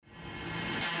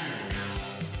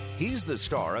He's the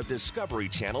star of Discovery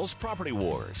Channel's Property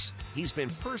Wars. He's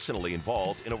been personally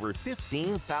involved in over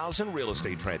 15,000 real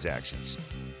estate transactions.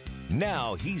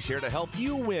 Now he's here to help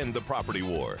you win the property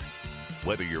war.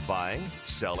 Whether you're buying,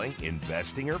 selling,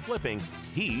 investing, or flipping,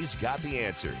 he's got the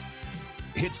answer.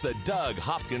 It's the Doug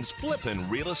Hopkins Flippin'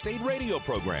 Real Estate Radio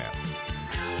Program.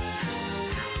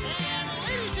 And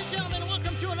ladies and gentlemen,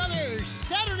 welcome to another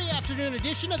Saturday afternoon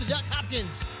edition of the Doug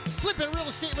Hopkins Flippin' Real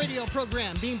Estate Radio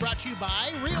Program, being brought to you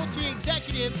by Realty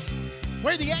Executives,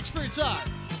 where the experts are.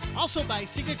 Also by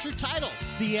Signature Title,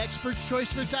 the expert's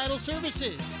choice for title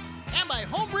services. And by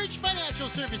Homebridge Financial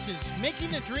Services, making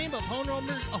the dream of home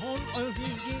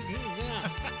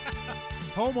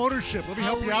ownership. Let me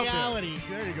help you out reality.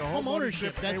 there you go. Home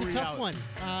ownership. That's a tough reality. one.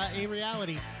 A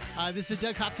reality. This is the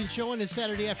Doug Hopkins Show on this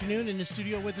Saturday afternoon. In the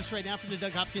studio with us right now for the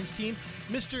Doug Hopkins team,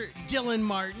 Mr. Dylan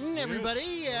Martin,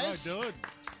 everybody. Yes. All right, Dylan.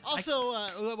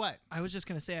 Also, what? I was just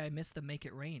going to say I missed the Make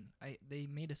It Rain. They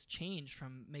made us change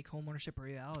from make home ownership a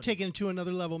reality. Taking it to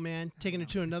another level, man. Taking it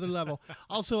to another level.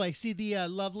 Also, I see the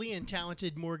lovely and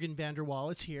talented Morgan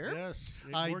Vanderwall is here. Yes.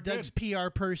 Morgan. Doug's PR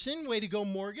person. Way to go,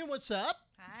 Morgan. What's up?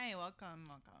 Hi,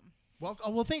 welcome.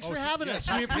 Well, thanks for having us.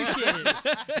 yeah. We appreciate it.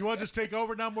 You want to just take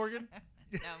over now, Morgan?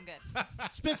 No, I'm good.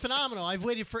 It's been phenomenal. I've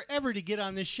waited forever to get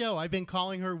on this show. I've been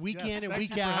calling her week in and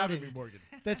week Thank you for out. having and me, Morgan.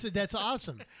 That's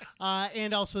awesome.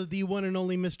 And also the one and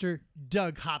only Mr.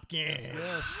 Doug Hopkins.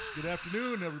 Yes. Good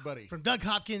afternoon, everybody. From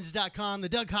DougHopkins.com, the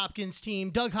Doug Hopkins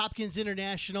team, Doug Hopkins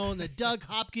International, and the Doug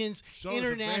Hopkins Show's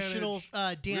International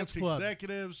Advantage, Dance Realty Club.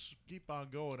 Executives, keep on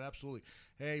going. Absolutely.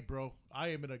 Hey, bro, I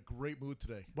am in a great mood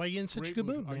today. Why are you in such a Great good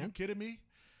mood, Are man? you kidding me?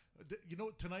 You know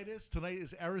what tonight is? Tonight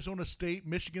is Arizona State,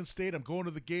 Michigan State. I'm going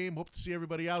to the game. Hope to see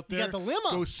everybody out You there. got the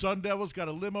limo. Go Sun Devils. Got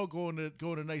a limo going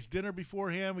to a nice dinner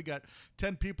beforehand. We got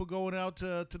 10 people going out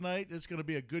tonight. It's going to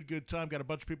be a good time. Got a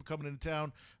bunch of people coming into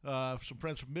town. Some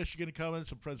friends from Michigan coming.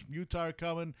 Some friends from Utah are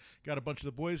coming. Got a bunch of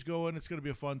the boys going. It's going to be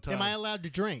a fun time. Am I allowed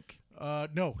to drink?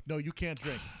 No, you can't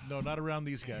drink. No, not around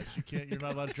these guys. You can't. You're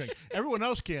not allowed to drink. Everyone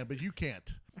else can, but you can't.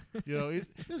 You know,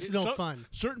 This is no fun.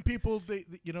 Certain people,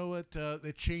 you know what?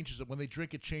 It changes them when they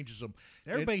drink. It changes them.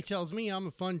 Everybody tells me I'm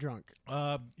a fun drunk.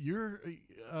 We'll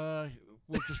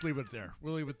just leave it there.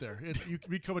 We'll leave it there. You can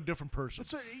become a different person.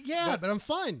 But I'm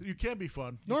fun. You can be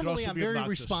fun. You can Normally, also I'm be very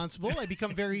obnoxious. responsible. I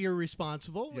become very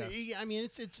irresponsible. Yes. I mean,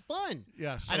 it's fun.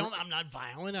 Yes. I'm not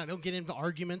violent. I don't get into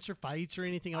arguments or fights or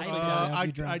anything else like that. I'll I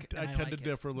be drunk, and I tend like to it.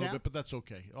 differ a little Yeah. bit, but that's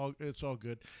okay. It's all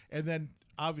good. And then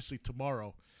obviously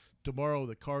tomorrow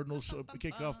the Cardinals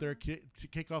kick off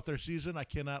their season. I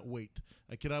cannot wait.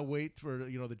 For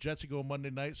the Jets to go Monday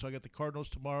night. So I got the Cardinals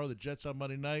tomorrow, the Jets on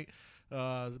Monday night.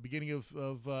 The beginning of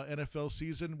NFL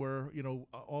season, where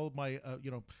all of my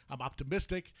I'm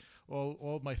optimistic.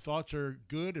 All of my thoughts are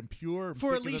good and pure. I'm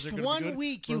For at thinking that least they're gonna be one good.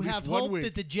 week, For you at least have 1 hope week.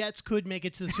 that the Jets could make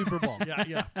it to the Super Bowl.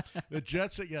 Yeah. The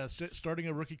Jets, starting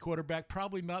a rookie quarterback,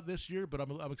 probably not this year, but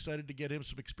I'm excited to get him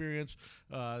some experience.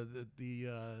 And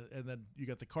then you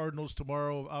got the Cardinals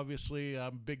tomorrow. Obviously,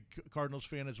 I'm a big Cardinals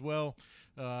fan as well.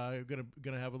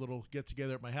 Gonna have a little get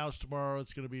together at my house tomorrow.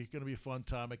 It's gonna be a fun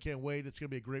time. I can't wait. It's gonna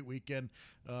be a great weekend,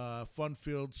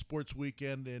 fun-filled sports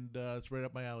weekend, and it's right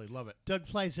up my alley. Love it. Doug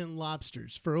flies in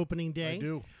lobsters for opening day. I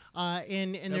do.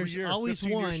 And Every there's year, always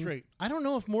 15 years one. straight. I don't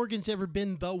know if Morgan's ever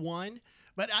been the one,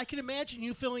 but I can imagine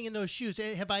you filling in those shoes.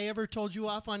 Have I ever told you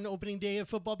off on opening day of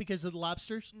football because of the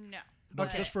lobsters? No. No,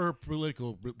 But- just for her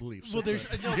political beliefs. Well, That's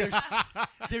right.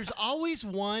 there's always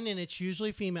one, and it's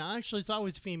usually female. Actually, it's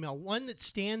always female. One that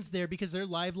stands there because they're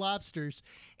live lobsters,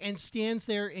 and stands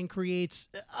there and creates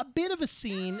a bit of a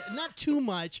scene. Not too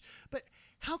much, but.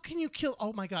 How can you kill?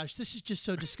 Oh my gosh, this is just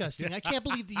so disgusting. I can't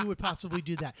believe that you would possibly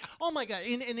do that. Oh my God.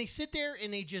 And they sit there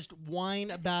and they just whine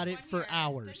about it One for year. Didn't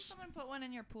hours. someone put one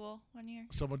in your pool 1 year?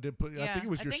 Someone did put. I think it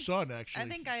was your son, actually. I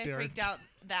think I Darren. freaked out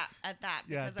at that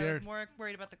Yeah, because I was Darren. more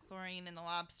worried about the chlorine in the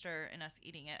lobster and us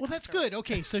eating it. Well, that's afterwards. good.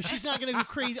 Okay, so she's not going to go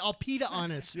crazy. All PETA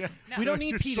on us. Yeah. We don't need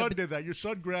Your PETA. son but- did that. Your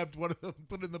son grabbed one of them,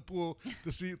 put it in the pool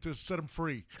to set him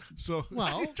free. So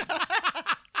Well,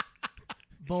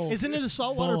 Bold. isn't it a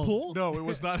saltwater Bold. pool? no, it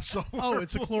was not a saltwater Oh,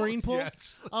 it's a pool. chlorine pool?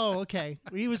 Yes. Oh, okay.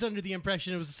 He was under the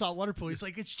impression it was a saltwater pool. He's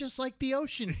like, it's just like the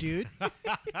ocean, dude.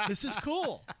 This is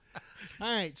cool.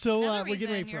 All right, so Another we're getting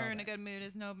reason ready for you're all in a that. good mood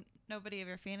is nobody of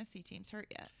your fantasy team's hurt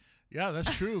yet. Yeah,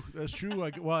 that's true. That's true.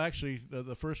 Well, actually,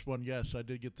 the first one, yes, I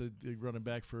did get the running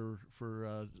back for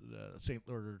St.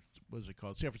 or what is it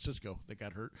called? San Francisco that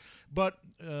got hurt. But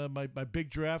my big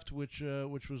draft, which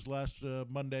was last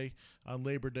Monday on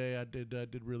Labor Day, I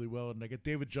did really well, and I got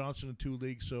David Johnson in 2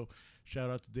 leagues. So shout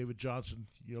out to David Johnson.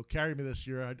 Carried me this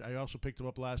year. I also picked him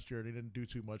up last year, and he didn't do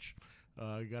too much.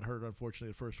 He got hurt, unfortunately,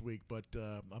 the first week, but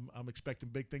I'm expecting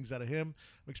big things out of him.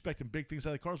 I'm expecting big things out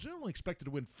of the Cardinals. They're only expected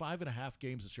to win 5.5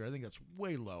 games this year. I think that's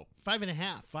way low.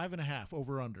 5.5. 5.5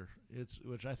 over under.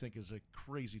 Which I think is a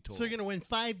crazy total. So they're going to win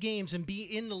 5 games and be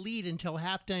in the lead until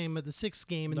halftime of the 6th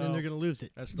game, and then No, they're going to lose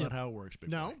it. That's not how it works. Big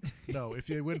No? boy. No. If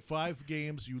you win 5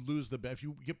 games, you lose the bet. If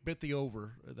you bet the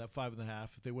over that 5.5,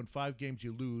 if they win 5 games,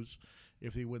 you lose.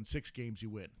 If they win 6 games, you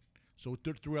win. So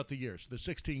throughout the years, there's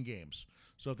 16 games.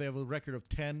 So if they have a record of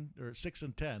 10 or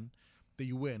 6-10, then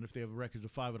you win. If they have a record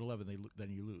of 5-11, then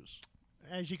you lose.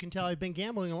 As you can tell, I've been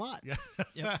gambling a lot. Yeah.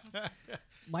 Yep.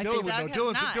 My Dylan favorite. would Doug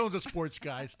know. has not. Dylan's a sports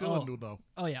guy. Dylan will know.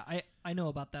 Oh yeah, I know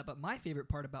about that. But my favorite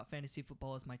part about fantasy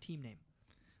football is my team name.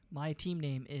 My team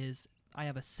name is I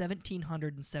have a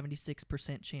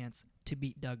 1,776% chance to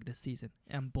beat Doug this season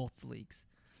in both leagues.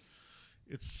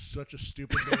 It's such a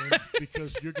stupid name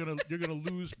because you're gonna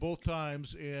lose both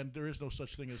times, and there is no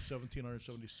such thing as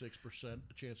 1,776%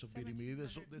 chance of beating me.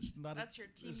 It's not. That's your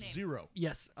team name. Zero.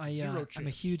 Yes, Zero I'm a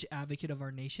chance. huge advocate of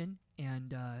our nation,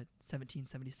 and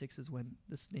 1776 is when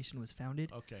this nation was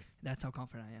founded. Okay. That's how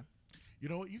confident I am. You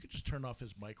know what? You could just turn off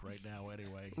his mic right now,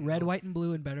 anyway. you Red, know? white, and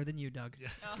blue, and better than you, Doug. Yeah.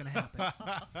 It's gonna happen.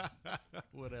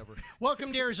 Whatever.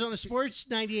 Welcome to Arizona Sports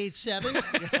 98.7.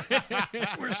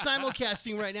 We're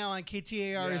simulcasting right now on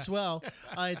KTAR as well.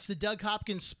 It's the Doug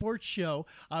Hopkins Sports Show,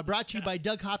 brought to you by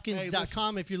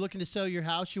DougHopkins.com. If you're looking to sell your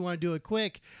house, you want to do it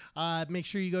quick, make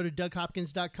sure you go to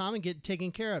DougHopkins.com and get it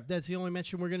taken care of. That's the only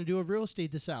mention we're going to do of real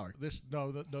estate this hour.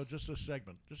 No, just a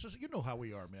segment. You know how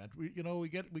we are, man. We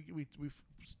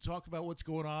talk about what's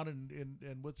going on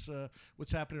and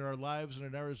what's happening in our lives and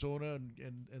in Arizona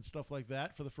and stuff like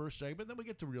that for the first segment. Then we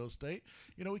get to real estate.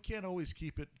 You know, we can't always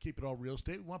keep it all real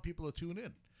estate. We want people to tune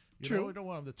in. True. We don't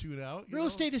want them to tune out. Real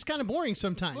estate is kind of boring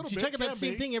sometimes. Little You bit, talk about can the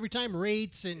same be. thing every time,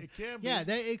 rates and It can yeah,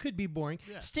 be. it could be boring.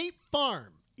 Yeah. State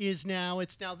Farm is now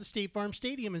the State Farm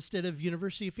Stadium instead of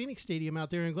University of Phoenix Stadium out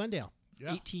there in Glendale.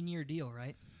 Yeah. 18-year deal,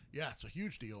 right? Yeah, it's a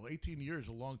huge deal. 18 years is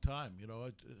a long time. You know,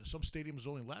 some stadiums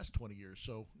only last 20 years.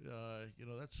 So, you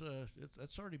know,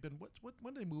 that's already been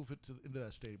when did they move it into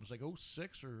that stadium? It was like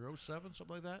 06 or 07,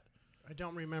 something like that. I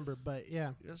don't remember, but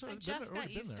yeah. It's I already just got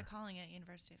been used to there. calling it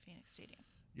University of Phoenix Stadium.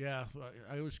 Yeah,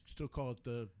 I always still call it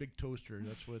the Big Toaster.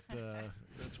 That's what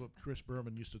Chris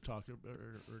Berman used to talk.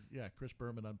 Chris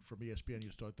Berman from ESPN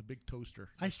used to talk the Big Toaster.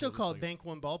 I still That's what call was it Bank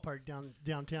One Ballpark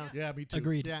downtown. Yeah, me too.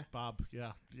 Agreed. Yeah. Bob.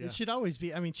 Yeah. It should always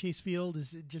be. I mean, Chase Field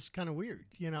is just kind of weird,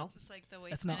 you know? Just like the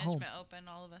Waste That's not home. Management Open,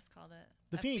 all of us called it.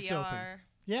 The Phoenix FBR. Open.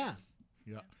 Yeah.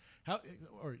 Yeah. How?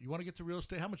 Or you want to get to real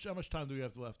estate? How much time do we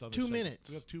have left on this 2 segment? minutes.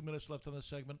 We have 2 minutes left on this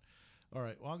segment. All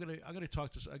right. Well, I'm gonna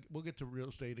talk to. We'll get to real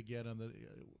estate again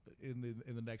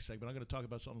in the next segment. I'm gonna talk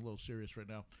about something a little serious right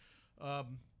now.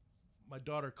 My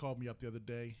daughter called me up the other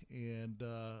day, and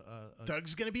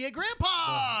Doug's going to be a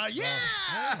grandpa. Yeah.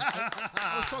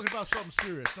 I was talking about something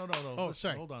serious. No. Oh, Listen,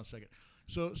 sorry. Hold on a second.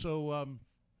 So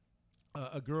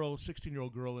a girl,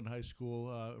 16-year-old girl in high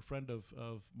school, a friend of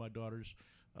my daughter's,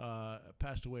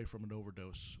 passed away from an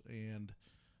overdose, and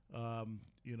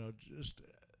you know, just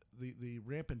the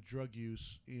rampant drug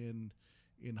use in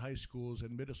high schools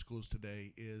and middle schools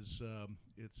today is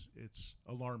it's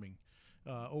alarming.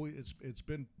 It's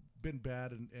been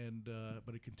bad and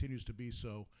but it continues to be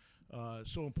so.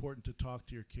 So important to talk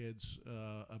to your kids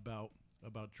about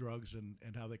drugs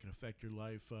and how they can affect your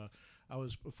life. I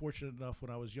was fortunate enough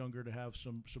when I was younger to have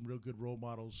some real good role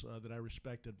models that I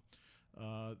respected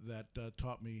that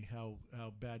taught me how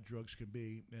bad drugs can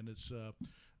be. And it's the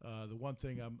one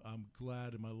thing I'm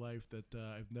glad in my life that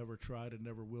I've never tried and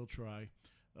never will try.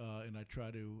 And I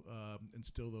try to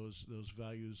instill those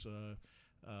values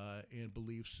and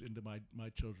beliefs into my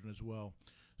children as well.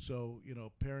 So, you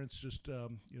know, parents, just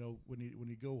you know, when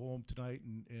you go home tonight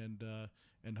and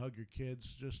hug your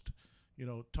kids, just, you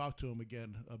know, talk to them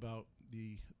again about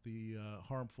the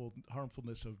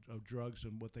harmfulness of drugs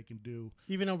and what they can do.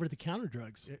 Even over-the-counter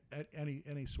drugs. At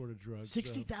any sort of drugs.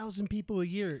 60,000 people a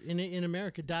year in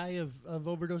America die of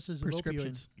overdoses of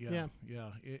Prescription. opioids.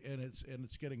 Yeah. And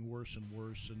it's getting worse and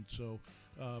worse. And so,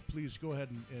 please go ahead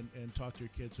and talk to your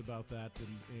kids about that,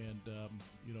 and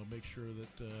you know, make sure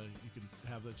that you can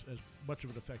have as much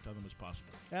of an effect on them as possible.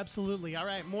 Absolutely. All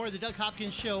right, more of the Doug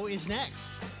Hopkins Show is next.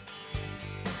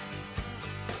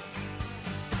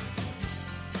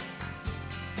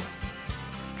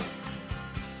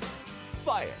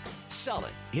 Buy it, sell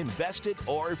it, invest it,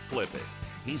 or flip it.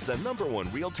 He's the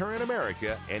 #1 realtor in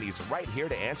America, and he's right here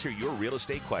to answer your real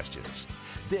estate questions.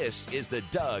 This is the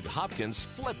Doug Hopkins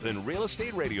Flippin' Real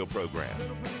Estate Radio Program.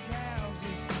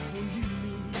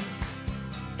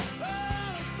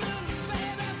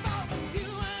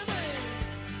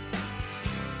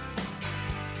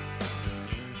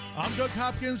 I'm Doug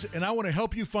Hopkins, and I want to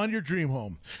help you find your dream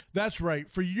home. That's right.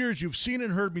 For years, you've seen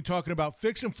and heard me talking about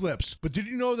fix and flips. But did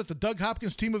you know that the Doug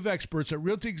Hopkins team of experts at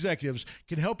Realty Executives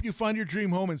can help you find your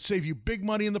dream home and save you big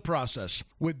money in the process?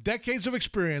 With decades of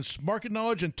experience, market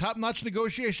knowledge, and top-notch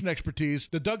negotiation expertise,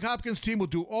 the Doug Hopkins team will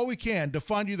do all we can to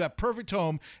find you that perfect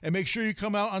home and make sure you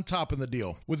come out on top in the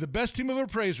deal. With the best team of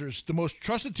appraisers, the most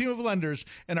trusted team of lenders,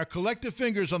 and our collective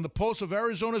fingers on the pulse of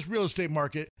Arizona's real estate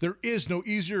market, there is no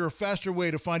easier or faster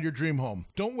way to find your dream home.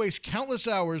 Don't waste countless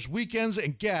hours, weekends,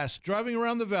 and gas driving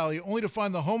around the valley only to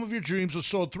find the home of your dreams was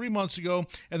sold 3 months ago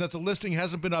and that the listing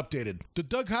hasn't been updated. The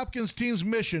Doug Hopkins team's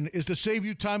mission is to save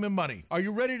you time and money. Are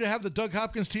you ready to have the Doug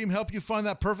Hopkins team help you find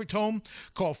that perfect home?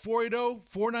 Call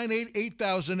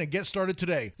 480-498-8000 and get started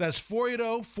today. That's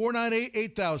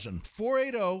 480-498-8000.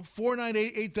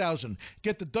 480-498-8000.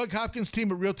 Get the Doug Hopkins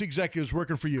team at Realty Executives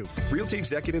working for you. Realty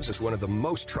Executives is one of the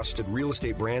most trusted real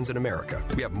estate brands in America.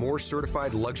 We have more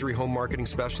certified luxury home marketing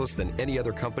specialists than any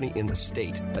other company in the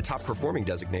state, a top performing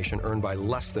designation earned by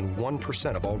less than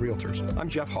 1% of all realtors. I'm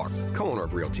Jeff Hawk, co-owner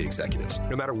of Realty Executives.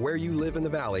 No matter where you live in the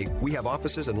Valley, we have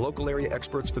offices and local area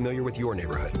experts familiar with your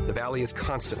neighborhood. The Valley is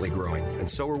constantly growing, and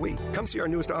so are we. Come see our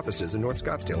newest offices in North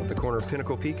Scottsdale at the corner of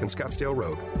Pinnacle Peak and Scottsdale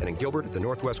Road, and in Gilbert at the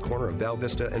northwest corner of Val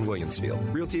Vista and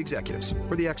Williamsfield. Realty Executives,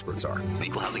 where the experts are.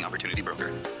 Equal Housing Opportunity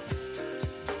Broker.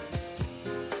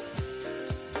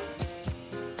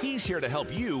 He's here to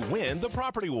help you win the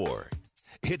property war.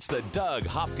 It's the Doug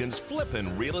Hopkins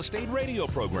Flippin' Real Estate Radio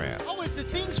Program. Oh, if the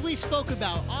things we spoke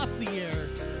about off the air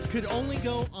could only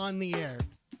go on the air.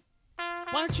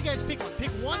 Why don't you guys pick one? Pick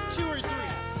 1, 2, or 3.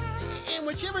 And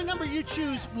whichever number you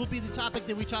choose will be the topic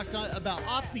that we talked about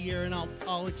off the air, and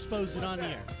I'll expose it on the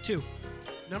air. 2.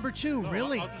 Number 2, No,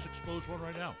 really? I'll just expose one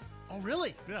right now. Oh,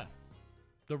 really? Yeah.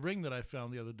 The ring that I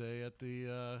found the other day at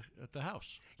the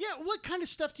house. Yeah. What kind of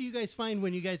stuff do you guys find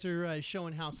when you guys are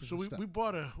showing houses? So and we stuff?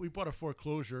 bought a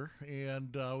foreclosure,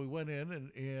 and we went in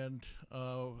and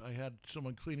I had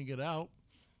someone cleaning it out,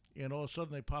 and all of a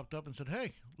sudden they popped up and said,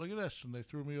 "Hey, look at this!" And they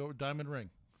threw me over a diamond ring,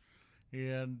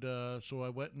 and so I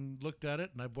went and looked at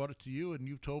it, and I brought it to you, and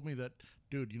you told me that,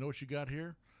 dude, you know what you got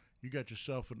here? You got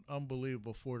yourself an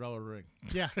unbelievable $4 ring.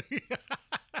 Yeah.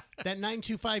 That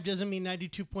 925 doesn't mean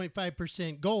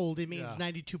 92.5% gold. It means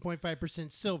Yeah.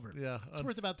 92.5% silver. Yeah, It's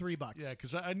worth about $3. Yeah,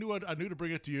 because I knew to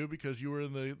bring it to you because you were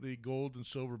in the gold and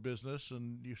silver business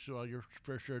and you saw your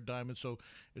fair share of diamonds. So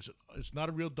it's not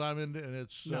a real diamond and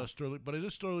it's No. sterling, but it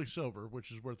is sterling silver,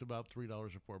 which is worth about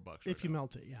 $3 or $4. If you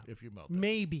melt it, yeah. if you melt it,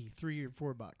 Maybe $3 or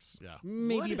 $4. Yeah.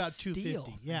 Maybe What a about steal.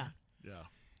 $250. Yeah. yeah.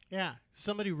 Yeah.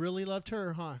 Somebody really loved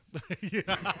her, huh? Do you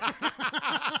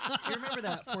remember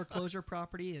that foreclosure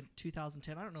property in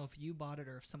 2010? I don't know if you bought it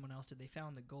or if someone else did. They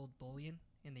found the gold bullion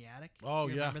in the attic. Oh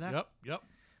You yeah, remember that? yep.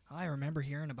 I remember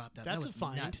hearing about that. That's that was a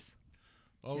find. Nuts.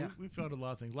 Oh, Yeah. we found a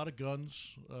lot of things, a lot of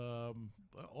guns,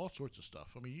 all sorts of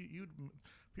stuff. I mean,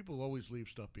 people always leave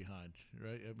stuff behind,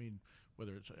 right? I mean,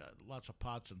 whether it's lots of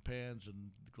pots and pans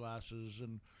and glasses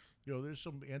and, there's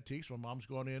some antiques. My mom's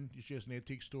gone in. She has an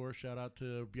antique store. Shout out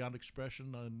to Beyond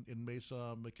Expression in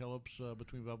Mesa, McKellips,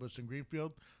 between Val Vista and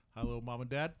Greenfield. Hello, Mom and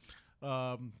Dad.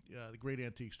 Yeah, the great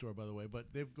antique store, by the way.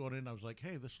 But they've gone in. I was like,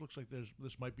 hey, this looks like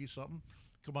this might be something.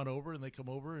 Come on over, and they come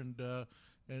over, and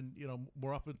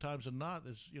more often times than not,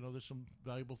 there's some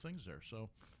valuable things there. So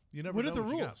you never What know are the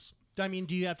what you got. rules? I mean,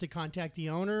 do you have to contact the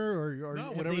owner or No,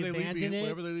 have whatever they they abandoned it?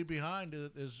 whatever they leave behind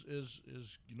is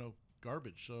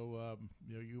garbage. So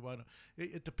you want to.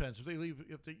 It depends. If they leave,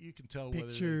 you can tell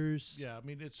Pictures. whether. Yeah, I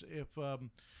mean, it's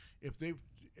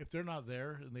if they're not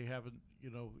there and they haven't,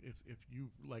 if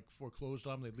you like foreclosed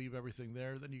on them, they leave everything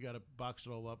there. Then you got to box it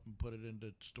all up and put it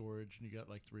into storage, and you got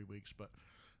like 3 weeks. But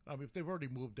if they've already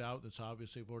moved out, it's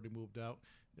obvious they've already moved out.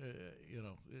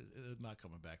 It's not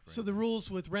coming back. For So the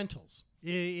rules with rentals,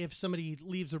 if somebody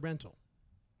leaves a rental.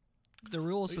 The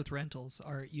rules with rentals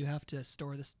are you have to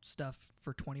store this stuff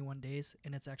for 21 days,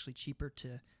 and it's actually cheaper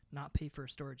to not pay for a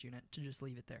storage unit, to just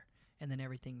leave it there. And then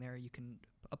everything there you can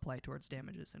apply towards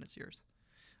damages, and it's yours.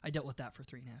 I dealt with that for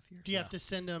 3.5 years. Do you have to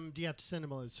send them? Do you have to send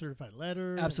them a certified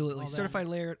letter? and Absolutely. all that? Certified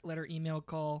letter, email,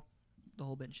 call, the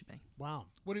whole bit shebang. Wow.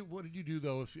 What did you do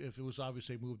though if it was obvious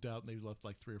they moved out and they left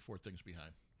like 3 or 4 things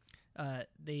behind, or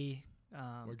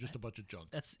just a bunch of junk?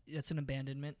 That's an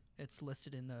abandonment. It's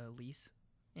listed in the lease,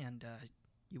 and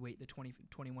you wait the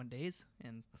 21 days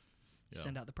and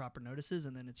send out the proper notices,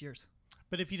 and then it's yours.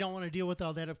 But if you don't want to deal with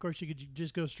all that, of course, you could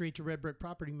just go straight to Red Brick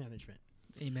Property Management.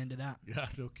 Amen to that. Yeah,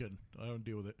 no kidding. I don't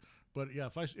deal with it. But yeah,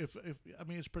 if I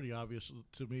mean, it's pretty obvious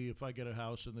to me if I get a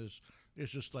house and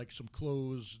it's just like some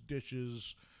clothes,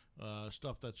 dishes,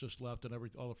 stuff that's just left, and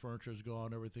all the furniture is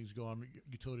gone, everything's gone,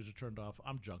 utilities are turned off.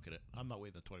 I'm junking it. I'm not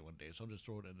waiting the 21 days. I'm just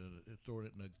throwing it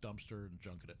in a dumpster and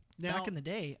junking it. Now, Back in the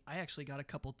day, I actually got a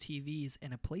couple TVs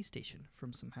and a PlayStation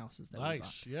from some houses that we bought.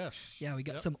 Nice, yes. Yeah, we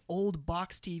got some old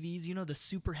box TVs, you know, the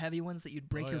super heavy ones that you'd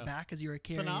break your back as you were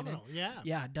carrying phenomenal, it. yeah.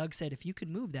 Yeah, Doug said, if you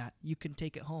can move that, you can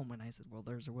take it home. And I said, well,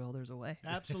 there's a will, there's a way.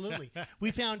 Absolutely.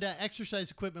 We found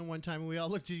exercise equipment one time, and we all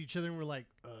looked at each other and were like,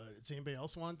 does anybody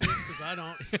else want this? Because I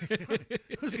don't.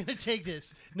 Who's going to take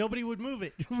this? Nobody would move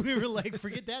it. We were like,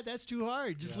 forget that. That's too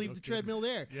hard. Just leave the treadmill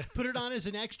there. Yeah. Put it on as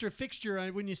an extra fixture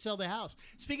when you sell the house.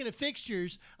 Speaking of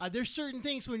fixtures, there's certain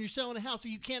things when you're selling a house that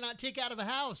you cannot take out of a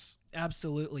house.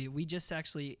 Absolutely. We just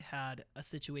actually had a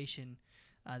situation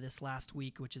this last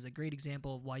week, which is a great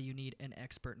example of why you need an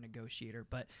expert negotiator.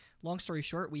 But long story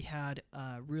short, we had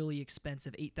a really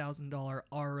expensive $8,000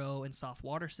 RO and soft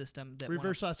water system that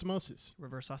Reverse osmosis.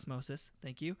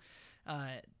 Thank you.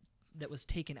 That was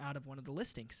taken out of one of the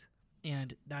listings,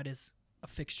 and that is a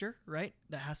fixture, right?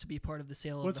 That has to be part of the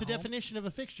sale. What's of the the home. definition of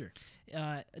a fixture?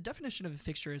 A definition of a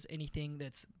fixture is anything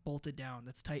that's bolted down,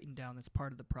 that's tightened down, that's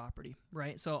part of the property,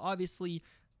 right? So obviously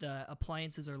the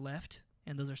appliances are left,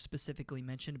 and those are specifically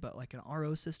mentioned, but like an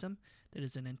RO system that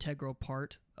is an integral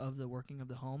part of the working of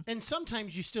the home. And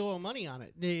sometimes you still owe money on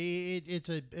it. It's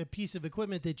a piece of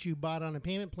equipment that you bought on a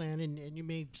payment plan, and you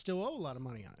may still owe a lot of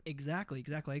money on it. Exactly.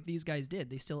 Like these guys did.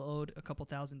 They still owed a couple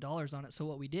 $1,000s on it. So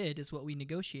what we did is what we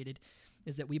negotiated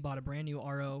is that we bought a brand new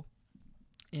RO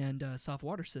and soft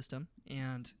water system,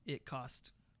 and it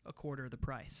cost a quarter of the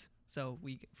price. So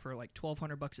we, for like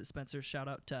 $1,200 at Spencer's, shout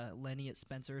out to Lenny at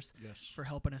Spencer's for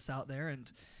helping us out there, and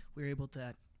we were able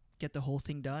to get the whole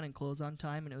thing done and close on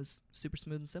time, and it was super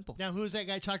smooth and simple. Now, who is that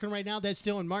guy talking right now? That's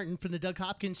Dylan Martin from the Doug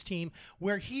Hopkins team,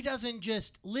 where he doesn't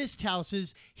just list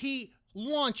houses, he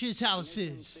launches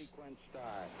houses. Sequence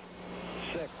start.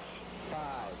 6, 5,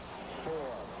 4,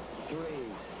 3,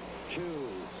 2,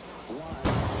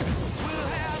 1.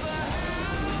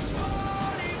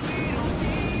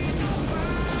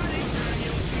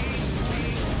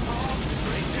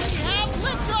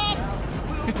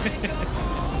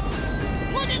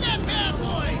 Look at that bad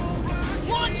boy!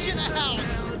 Launching a house!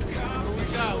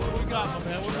 What we got, my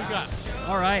man? What do we got?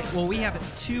 All right. Well, we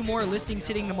have 2 more listings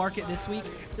hitting the market this week.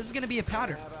 This is going to be a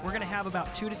pattern. We're going to have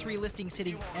about 2 to 3 listings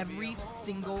hitting every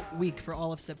single week for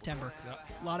all of September.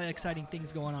 A lot of exciting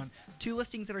things going on. 2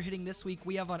 listings that are hitting this week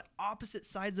we have on opposite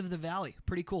sides of the valley.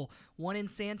 Pretty cool. One in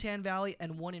Santan Valley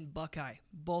and one in Buckeye.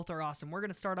 Both are awesome. We're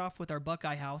going to start off with our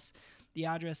Buckeye house. The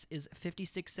address is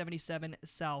 5677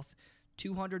 South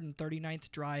 239th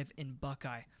Drive in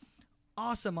Buckeye.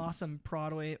 Awesome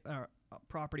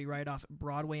property right off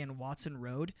Broadway and Watson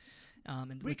Road.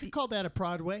 And We could call that a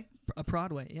Broadway. a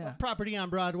Broadway, yeah. Property on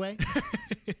Broadway.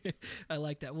 I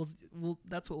like that. We'll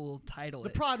that's what we'll title The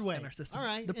it Broadway. in our system. All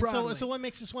right. The And Broadway. so what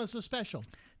makes this one so special?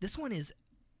 This one is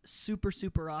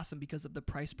super awesome because of the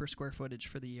price per square footage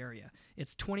for the area.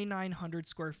 It's 2,900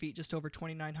 square feet, just over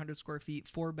 2,900 square feet,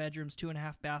 4 bedrooms,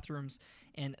 2.5 bathrooms,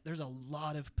 and there's a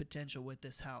lot of potential with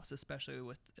this house, especially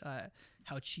with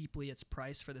how cheaply it's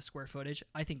priced for the square footage.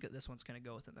 I think that this one's going to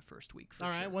go within the first week for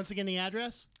All sure. right. Once again, the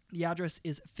address? The address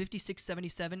is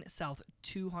 5677 South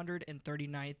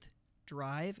 239th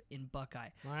Drive in Buckeye,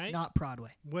 All right. not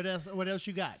Broadway. What else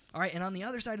you got? All right, and on the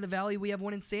other side of the valley, we have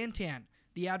one in Santan.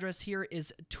 The address here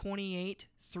is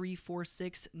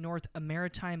 28346 North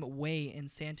Maritime Way in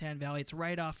Santan Valley. It's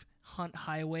right off Hunt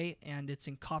Highway, and it's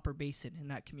in Copper Basin in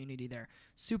that community there.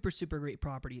 Super great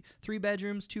property. 3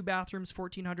 bedrooms, 2 bathrooms,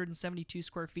 1,472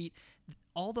 square feet.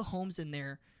 All the homes in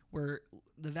there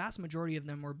the vast majority of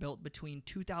them were built between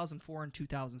 2004 and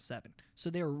 2007. So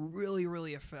they were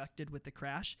really affected with the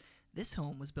crash. This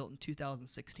home was built in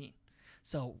 2016.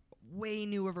 So way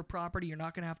new of a property. You're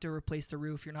not going to have to replace the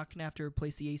roof. You're not going to have to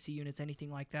replace the AC units, anything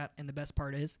like that. And the best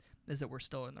part is that we're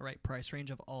still in the right price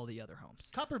range of all the other homes.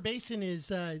 Copper Basin is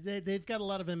they've got a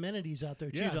lot of amenities out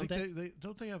there too, Yeah, don't they?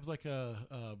 don't they have like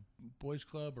a boys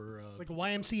club or Like a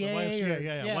YMCA?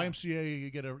 YMCA, YMCA.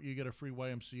 You get a free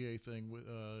YMCA thing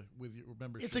with your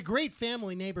membership. It's a great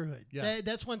family neighborhood. Yeah.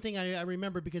 That's one thing I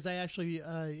remember because I actually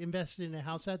invested in a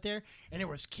house out there, and there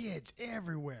was kids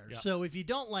everywhere. Yeah. So if you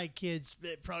don't like kids,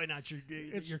 probably not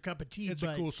your cup of tea. It's a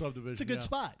but cool subdivision. It's a good yeah.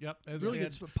 spot. Yep, Really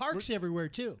good spot. Parks everywhere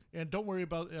too. And don't worry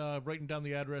about writing down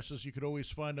the addresses. You could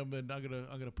always find them. And I'm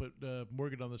gonna put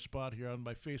Morgan on the spot here on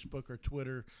my Facebook or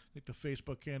Twitter. I think the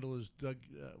Facebook handle is Doug.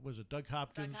 Was it Doug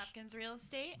Hopkins? Doug Hopkins Real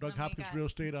Estate. Doug and then we Hopkins got Real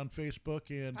Estate on Facebook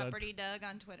and Property Doug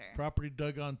on Twitter. Property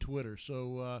Doug on Twitter.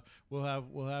 So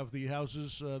we'll have the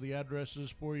houses, the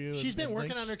addresses for you. She's been and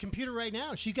working links. on her computer right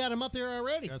now. She got them up there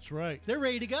already. That's right. They're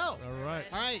ready to go. All right.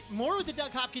 All right. More with the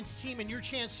Doug Hopkins Hopkins team and your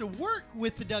chance to work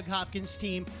with the Doug Hopkins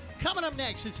team. Coming up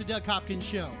next, it's the Doug Hopkins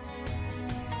Show.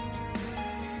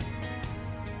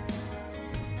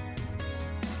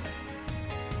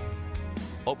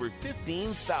 Over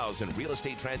 15,000 real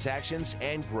estate transactions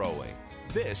and growing.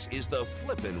 This is the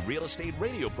Flippin' Real Estate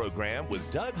Radio program with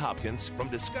Doug Hopkins from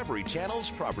Discovery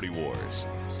Channel's Property Wars.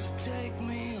 So take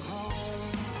me home.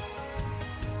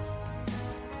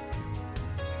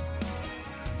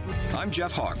 I'm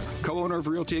Jeff Hawk, co-owner of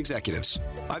Realty Executives.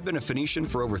 I've been a Phoenician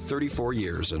for over 34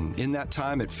 years, and in that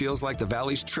time, it feels like the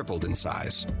Valley's tripled in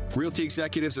size. Realty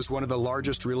Executives is one of the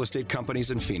largest real estate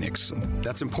companies in Phoenix.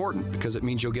 That's important because it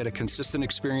means you'll get a consistent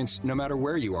experience no matter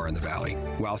where you are in the Valley,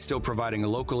 while still providing a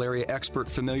local area expert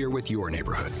familiar with your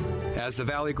neighborhood. As the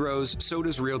Valley grows, so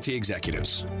does Realty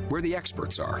Executives, where the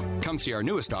experts are. Come see our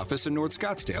newest office in North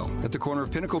Scottsdale at the corner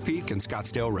of Pinnacle Peak and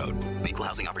Scottsdale Road. Equal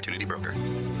Housing Opportunity Broker.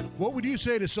 What would you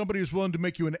say to somebody who's willing to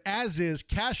make you an as-is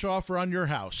cash offer on your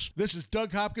house? This is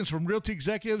Doug Hopkins from Realty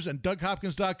Executives and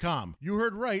DougHopkins.com. You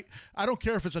heard right. I don't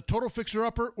care if it's a total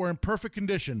fixer-upper or in perfect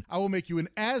condition. I will make you an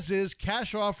as-is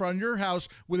cash offer on your house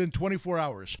within 24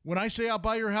 hours. When I say I'll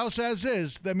buy your house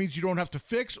as-is, that means you don't have to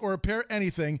fix or repair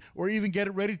anything or even get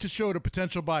it ready to show to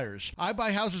potential buyers. I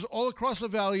buy houses all across the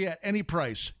Valley at any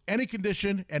price, any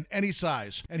condition, and any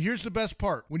size. And here's the best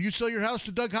part. When you sell your house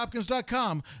to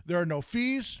DougHopkins.com, there are no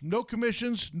fees, no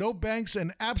commissions, no banks,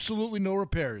 and absolutely no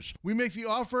repairs. We make the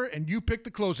offer and you pick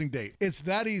the closing date. It's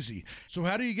that easy. So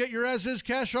how do you get your as-is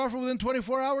cash offer within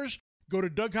 24 hours? Go to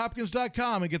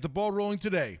DougHopkins.com and get the ball rolling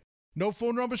today. No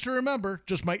phone numbers to remember,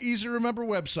 just my easy-to-remember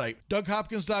website,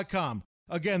 DougHopkins.com.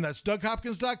 Again, that's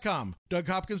DougHopkins.com.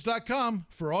 DougHopkins.com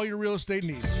for all your real estate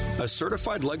needs. A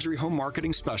certified luxury home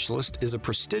marketing specialist is a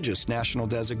prestigious national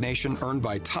designation earned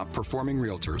by top-performing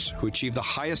realtors who achieve the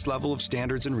highest level of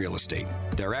standards in real estate.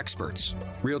 They're experts.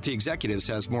 Realty Executives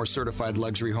has more certified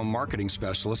luxury home marketing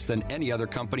specialists than any other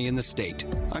company in the state.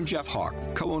 I'm Jeff Hawk,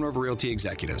 co-owner of Realty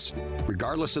Executives.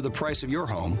 Regardless of the price of your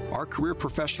home, our career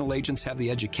professional agents have the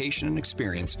education and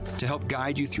experience to help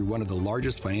guide you through one of the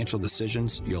largest financial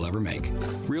decisions you'll ever make.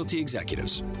 Realty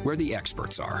Executives, where the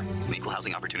experts are. Equal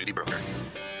Housing Opportunity Broker.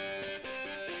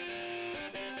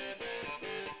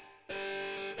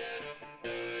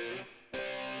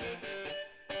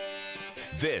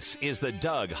 This is the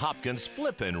Doug Hopkins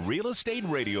Flippin' Real Estate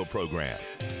Radio program.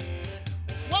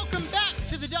 Welcome back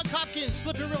to the Doug Hopkins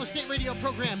Flippin' Real Estate Radio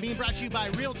program, being brought to you by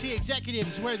Realty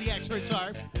Executives, where the experts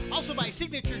are. Also by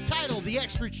Signature Title, the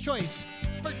expert's choice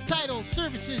for title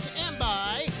services, and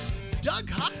by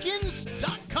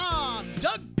DougHopkins.com.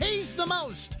 Doug pays the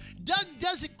most. Doug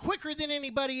does it quicker than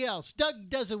anybody else. Doug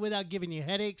does it without giving you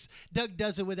headaches. Doug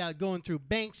does it without going through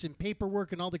banks and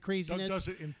paperwork and all the craziness. Doug does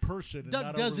it in person and Doug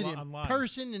not does it in online.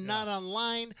 person and not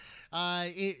online.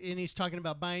 And he's talking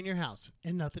about buying your house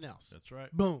and nothing else. That's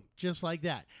right. Boom, just like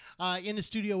that. In the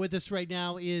studio with us right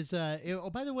now is, oh,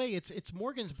 by the way, it's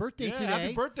Morgan's birthday today.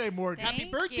 Happy birthday, Morgan. Happy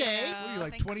birthday. You. What are you,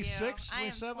 like Thank 26, you. I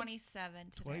am 27? 27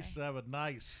 today. 27.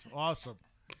 Nice. Awesome.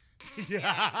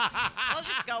 Yeah. I'll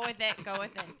just go with it. Go with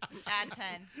it. Add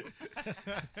 10.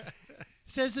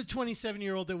 Says the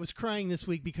 27-year-old that was crying this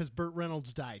week because Burt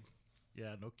Reynolds died.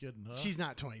 Yeah, no kidding, huh? She's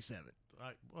not 27.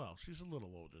 Well, she's a little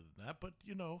older than that, but,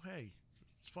 hey,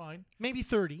 it's fine. Maybe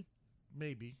 30.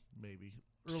 Maybe.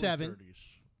 Early 7. 30s.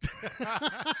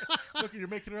 Look, you're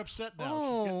making her upset now.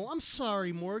 Oh, I'm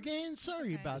sorry, Morgan.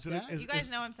 Sorry okay. about that. You guys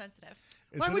know I'm sensitive.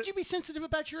 Why would you be sensitive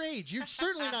about your age? You're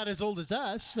certainly not as old as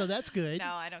us, so that's good.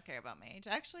 No, I don't care about my age.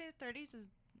 Actually, 30s is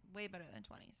way better than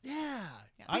 20s. Yeah.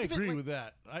 I Think of it agree like- with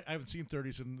that. I haven't seen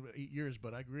 30s in 8 years,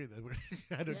 but I agree that we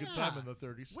had a good time in the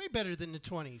 30s. Way better than the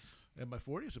 20s. And my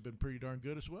 40s have been pretty darn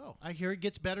good as well. I hear it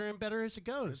gets better and better as it It's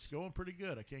goes. going pretty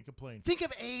good. I can't complain. Think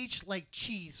of age like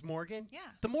cheese, Morgan. Yeah.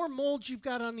 The more mold you've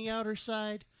got on the outer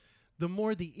side, the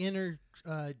more the inner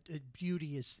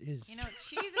beauty is. You know,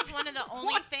 cheese is one of the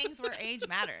only things where age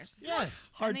matters.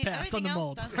 Yes. Hard And pass on everything the else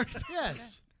mold. doesn't.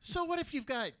 Yes. So what if you've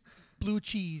got blue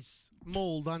cheese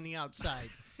mold on the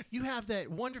outside? You have that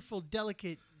wonderful,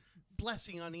 delicate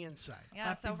blessing on the inside. Yeah,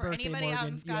 Happy so for birthday, anybody out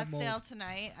in Morgan. You have mold. Scottsdale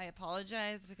tonight, I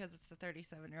apologize because it's the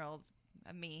 37-year-old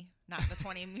me, not the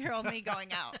 20-year-old me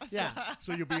going out. Yeah.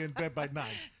 So you'll be in bed by 9.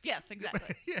 Yes,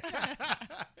 exactly.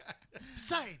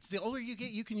 Besides, the older you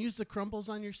get, you can use the crumbles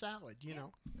on your salad,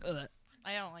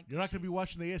 I don't like You're not going to be cheese.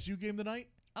 watching the ASU game tonight?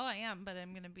 Oh, I am, but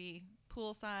I'm going to be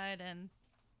poolside and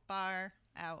bar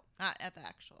out, not at the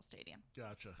actual stadium.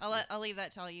 Gotcha. I'll leave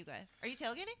that to all you guys. Are you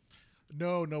tailgating?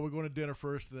 No, we're going to dinner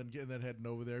first, and then heading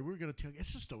over there. We're going to tailgate.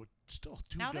 It's just still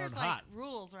too Now darn there's hot. like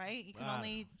rules, right? You can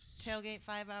only tailgate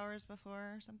 5 hours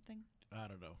before or something. I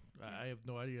don't know. I have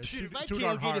no idea. Dude, if I Too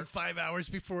darn hard. tailgated 5 hours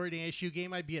before an ASU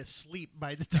game, I'd be asleep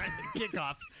by the time the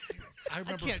kickoff. I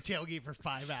can't tailgate for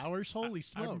 5 hours. Holy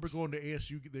smokes! I remember going to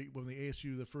ASU when the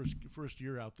ASU the first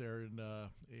year out there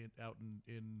out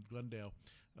in Glendale.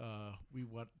 We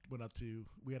went out to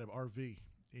we had an RV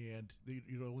and they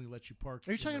only let you park.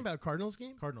 Are you talking about Cardinals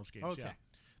game? Cardinals games? Okay. Yeah,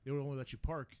 they would only let you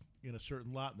park in a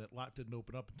certain lot, and that lot didn't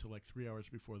open up until like 3 hours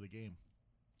before the game.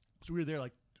 So we were there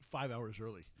like 5 hours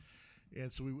early,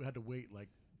 and so we had to wait like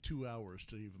 2 hours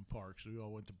to even park. So we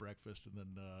all went to breakfast and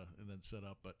then set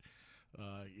up. But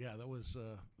yeah, that was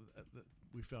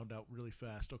we found out really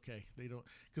fast. Okay, they don't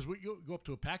because we go up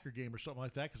to a Packer game or something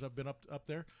like that because I've been up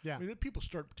there. Yeah, I mean, people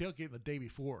start tailgating the day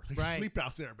before. They Right. sleep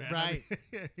out there, man. Right, I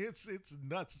mean, it's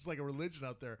nuts. It's like a religion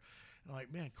out there. I'm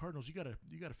like, man, Cardinals, you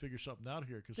gotta figure something out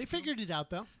here because they figured it out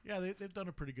though. Yeah, they've done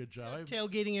a pretty good job.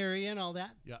 Tailgating area and all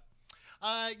that. Yeah.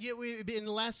 Yeah, in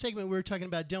the last segment we were talking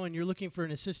about Dylan. You're looking for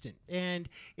an assistant, and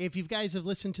if you guys have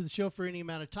listened to the show for any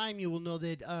amount of time, you will know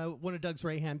that one of Doug's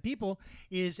right-hand people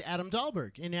is Adam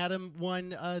Dahlberg, and Adam won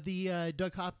the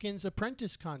Doug Hopkins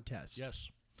Apprentice Contest. Yes.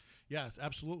 Yeah,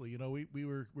 absolutely. We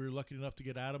were lucky enough to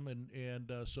get Adam,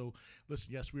 and so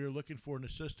listen. Yes, we are looking for an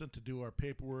assistant to do our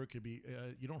paperwork. It'd be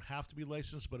you don't have to be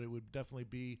licensed, but it would definitely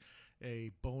be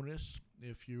a bonus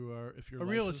if you're a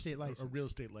real estate license. A real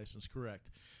estate license, correct.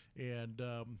 And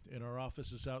our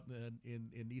office is out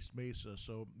in East Mesa,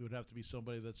 so it would have to be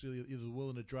somebody that's either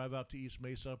willing to drive out to East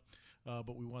Mesa,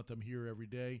 but we want them here every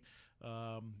day.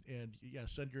 And yeah,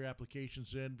 send your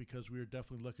applications in because we are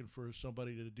definitely looking for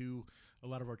somebody to do a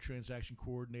lot of our transaction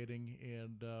coordinating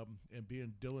and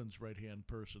being Dylan's right-hand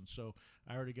person. So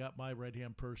I already got my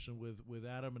right-hand person with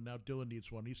Adam, and now Dylan needs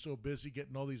one. He's so busy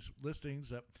getting all these listings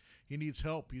that he needs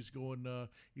help. He's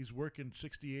he's working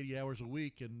 60, 80 hours a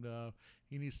week, and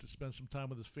he needs to spend some time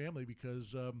with his family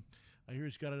because I hear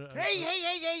he's got a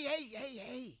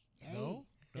Hey! No?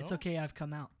 It's okay. I've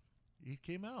come out. He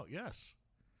came out, yes.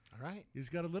 All right. He's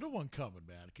got a little one coming,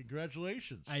 man.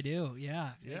 Congratulations. I do.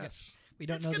 Yeah. Yes. We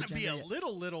don't It's know the going to be a gender yet.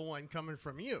 little one coming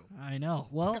from you. I know.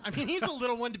 Well, I mean, he's a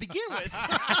little one to begin with.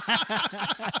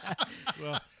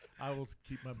 Well, I will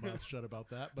keep my mouth shut about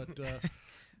that, but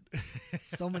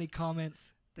so many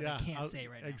comments that yeah, I can't say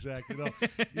right now. exactly. No,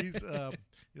 he's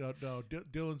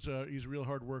Dylan's he's a real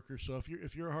hard worker. So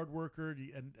if you're a hard worker,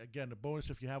 and again, a bonus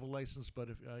if you have a license, but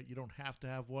if you don't have to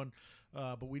have one,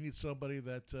 but we need somebody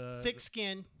that Thick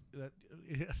skin.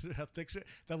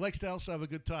 that likes to also have a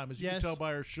good time. As you can tell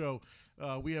by our show,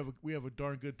 we have a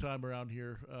darn good time around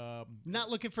here. Not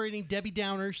looking for any Debbie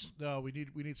Downers. No, we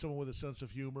need someone with a sense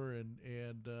of humor and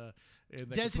that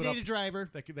Designated driver.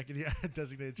 That can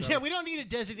designated driver. Yeah, we don't need a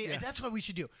designated. Yeah. That's what we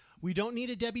should do. We don't need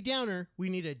a Debbie Downer. We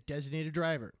need a designated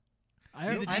driver.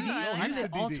 I'm He's the DD.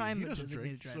 all-time He doesn't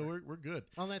designated drink, driver. so we're good.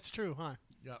 Oh, that's true, huh?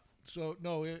 Yeah. So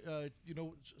no,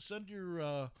 send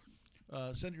your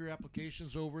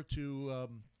applications over to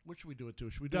what should we do it to?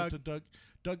 Should we do Doug. it to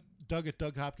Doug at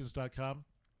DougHopkins.com?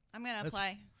 I'm gonna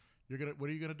apply. What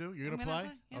are you gonna do? You're I'm gonna gonna apply?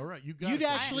 apply, yeah. All right, you got You'd it.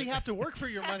 actually have to work for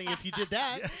your money if you did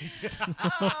that.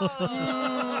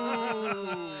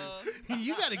 Oh.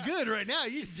 You got it good right now.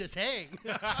 You should just hang.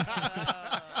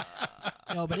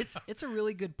 No, but it's a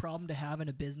really good problem to have in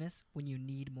a business when you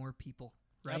need more people.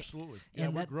 Right? Absolutely. Yeah,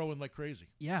 And we're that- growing like crazy.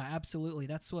 Yeah, absolutely.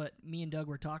 That's what me and Doug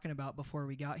were talking about before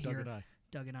we got here.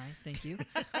 Doug and I. Thank you.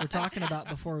 We're talking about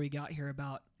before we got here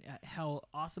about how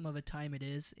awesome of a time it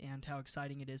is and how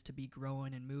exciting it is to be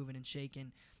growing and moving and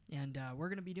shaking. And we're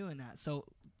going to be doing that. So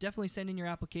definitely send in your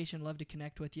application. Love to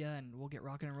connect with you, and we'll get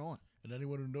rocking and rolling. And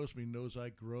anyone who knows me knows I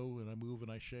grow and I move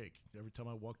and I shake every time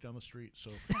I walk down the street.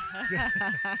 So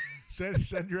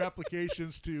send your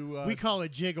applications to We call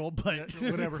it jiggle, but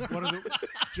whatever. One of the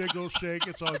jiggle, shake,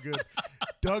 it's all good.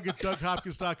 Doug at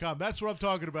DougHopkins.com. That's what I'm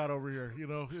talking about over here.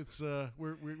 It's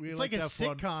we it's like like a to have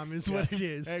fun. sitcom is Yeah. what it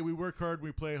is. Hey, we work hard,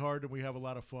 we play hard, and we have a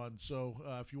lot of fun. So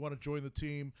if you want to join the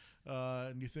team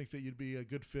and you think that you'd be a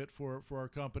good fit for our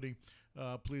company,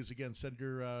 please again send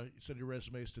your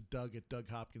resumes to Doug at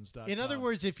DougHopkins.com. In other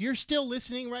words, if you're still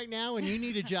listening right now and you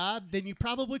need a job, then you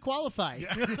probably qualify.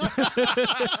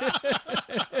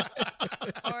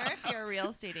 Or if you're a real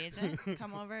estate agent,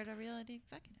 come over to Realty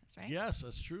Executives, right? Yes,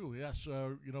 that's true. Yes,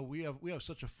 we have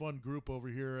such a fun group over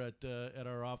here at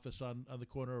our office on the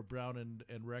corner of Brown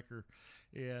and Recker,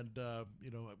 and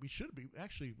we should be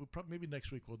actually. We'll probably maybe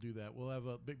next week we'll do that. We'll have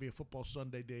maybe a football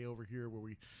Sunday day over here where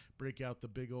we break out the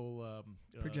big old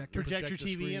Projector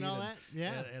TV screen and all that.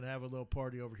 Yeah. and have a little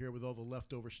party over here with all the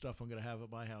leftover stuff I'm going to have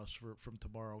at my house from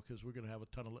tomorrow because we're going to have a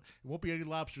ton of. It won't be any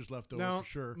lobsters left over No, for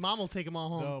sure. Mom will take them all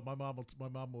home. No, my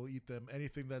mom will eat them.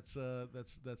 Anything that's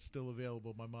still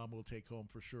available, my mom mom will take home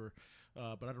for sure.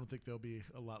 But I don't think there'll be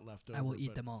a lot left over. I will eat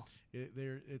but them all.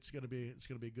 It's gonna be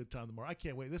a good time tomorrow. I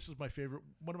can't wait. This is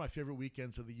one of my favorite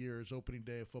weekends of the year is opening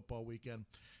day of football weekend,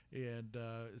 and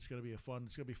it's gonna be fun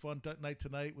night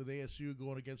tonight with ASU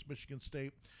going against Michigan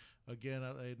State again,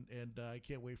 and I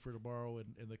can't wait for tomorrow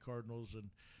and the Cardinals. And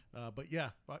but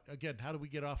yeah, again, how do we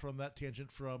get off on that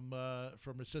tangent from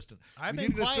assistant? I've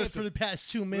been quiet for the past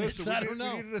 2 minutes. Listen, I don't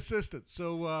know. We need an assistant.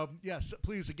 So yes,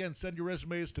 please again send your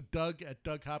resumes to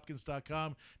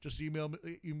Doug@DougHopkins.com. Just email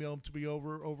them to me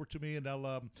over to me, and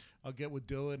I'll get with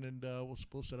Dylan and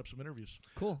we'll set up some interviews.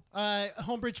 Cool.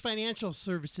 Homebridge Financial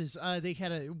Services. They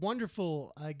had a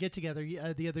wonderful get together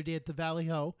the other day at the Valley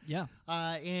Ho. Yeah.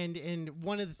 And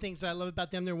one of the things I love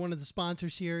about them, they're one of the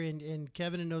sponsors here, and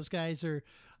Kevin and those guys are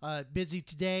busy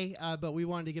today, but we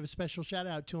wanted to give a special shout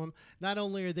out to them. Not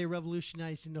only are they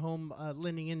revolutionizing the home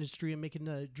lending industry and making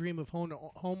the dream of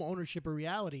home ownership a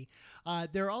reality,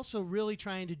 they're also really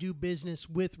trying to do business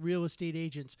with real estate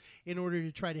agents in order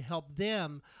to try to help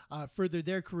them further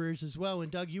their careers as well.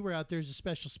 And Doug, you were out there as a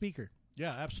special speaker.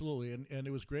 Yeah, absolutely, and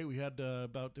it was great. We had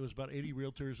about 80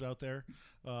 realtors out there.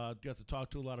 Got to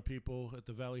talk to a lot of people at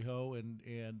the Valley Ho, and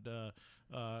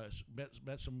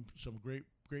met some great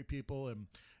people, and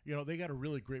they got a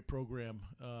really great program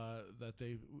that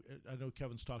I know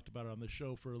Kevin's talked about it on the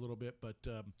show for a little bit, but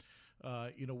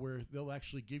where they'll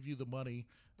actually give you the money.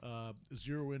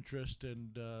 Zero interest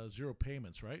and zero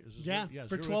payments, right?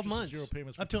 For 12 months, zero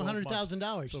payments up to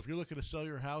 $100,000. So if you're looking to sell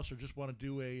your house or just want to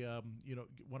do a,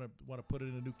 want to put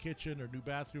in a new kitchen or new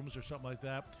bathrooms or something like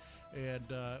that, and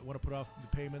want to put off the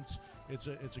payments, it's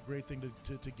a great thing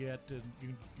to get. And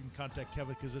you can contact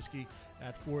Kevin Kaziski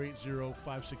at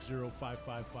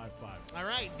 480-560-5555. All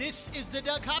right, this is the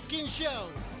Doug Hopkins Show.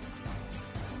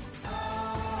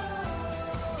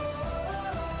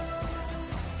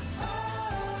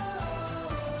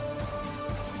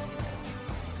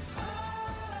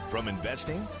 From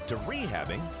investing to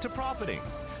rehabbing to profiting,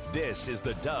 this is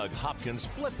the Doug Hopkins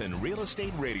Flippin' Real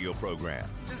Estate Radio Program.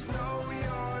 Just know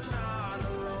you're not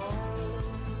alone,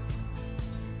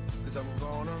 'cause I'm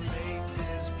gonna make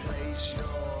this place your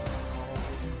home.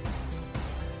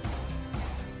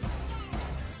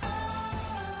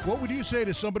 What would you say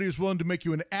to somebody who's willing to make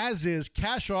you an as-is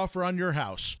cash offer on your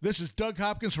house? This is Doug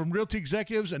Hopkins from Realty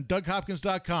Executives and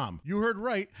DougHopkins.com. You heard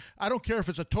right. I don't care if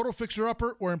it's a total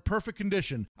fixer-upper or in perfect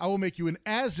condition. I will make you an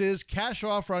as-is cash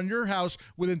offer on your house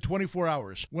within 24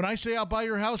 hours. When I say I'll buy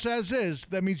your house as-is,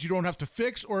 that means you don't have to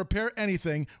fix or repair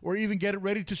anything or even get it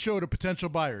ready to show to potential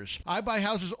buyers. I buy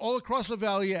houses all across the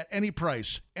valley at any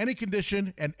price, any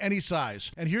condition, and any size.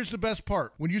 And here's the best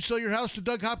part. When you sell your house to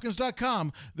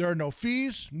DougHopkins.com, there are no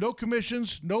fees, no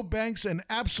commissions, no banks, and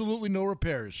absolutely no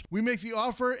repairs. We make the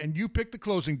offer and you pick the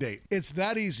closing date. It's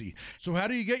that easy. So how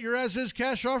do you get your as-is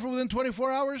cash offer within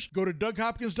 24 hours? Go to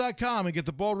DougHopkins.com and get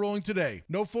the ball rolling today.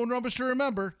 No phone numbers to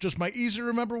remember, just my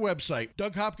easy-to-remember website,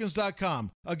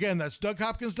 DougHopkins.com. Again, that's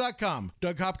DougHopkins.com.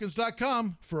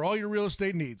 DougHopkins.com for all your real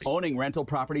estate needs. Owning rental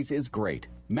properties is great.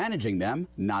 Managing them,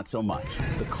 not so much.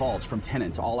 The calls from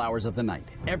tenants all hours of the night,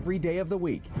 every day of the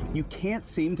week. You can't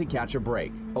seem to catch a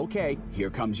break. Okay, here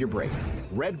comes your break.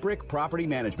 Red Brick Property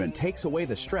Management takes away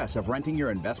the stress of renting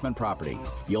your investment property.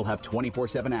 You'll have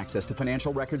 24/7 access to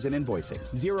financial records and invoicing,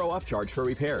 zero upcharge for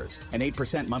repairs, an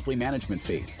 8% monthly management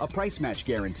fee, a price match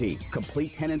guarantee,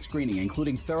 complete tenant screening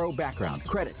including thorough background,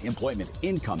 credit, employment,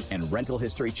 income, and rental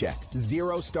history check,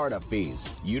 zero startup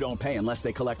fees. You don't pay unless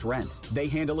they collect rent. They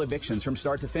handle evictions from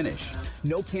start to finish.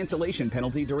 No cancellation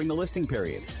penalty during the listing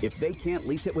period. If they can't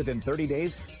lease it within 30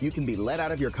 days, you can be let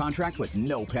out of your contract with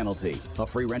no penalty. A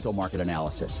free rental market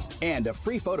analysis and a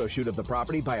free photo shoot of the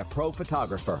property by a pro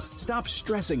photographer. Stop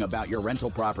stressing about your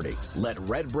rental property. Let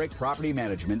Red Brick Property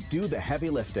Management do the heavy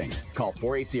lifting. Call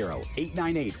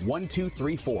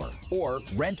 480-898-1234 or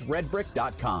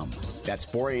rentredbrick.com. That's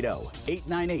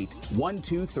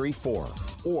 480-898-1234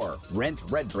 or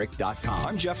rentredbrick.com.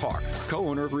 I'm Jeff Hawk,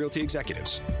 co-owner of Realty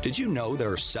Executives. Did you know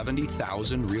there are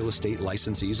 70,000 real estate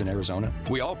licensees in Arizona?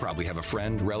 We all probably have a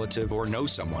friend, relative, or know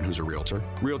someone who's a realtor.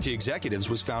 Realty Executives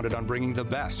was founded on bringing the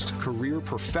best career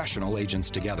professional agents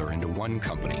together into one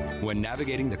company. When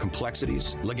navigating the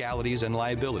complexities, legalities, and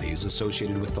liabilities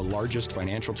associated with the largest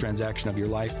financial transaction of your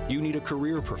life, you need a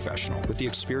career professional with the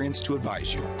experience to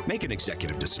advise you. Make an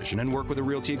executive decision and work with a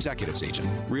Realty Executives agent.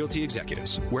 Realty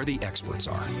Executives, where the experts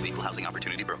are. Equal Housing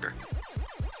Opportunity Broker.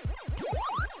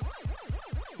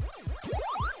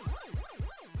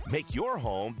 Make your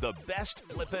home the best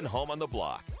flippin' home on the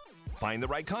block. Find the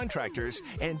right contractors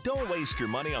and don't waste your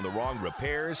money on the wrong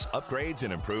repairs, upgrades,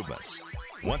 and improvements.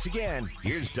 Once again,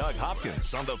 here's Doug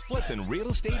Hopkins on the Flippin' Real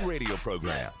Estate Radio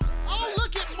program. Oh,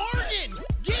 look at Morgan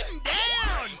getting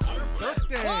down.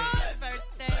 Birthday. What?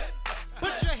 Birthday.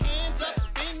 Put your hands up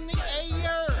in the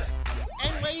air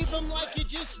and wave them like you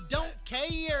just don't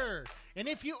care. And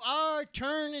if you are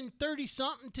turning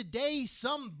 30-something today,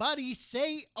 somebody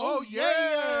say, oh,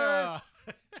 yeah.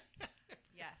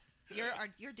 Yes.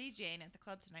 You're DJing at the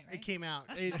club tonight, right? It came out.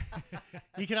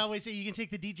 You can always say you can take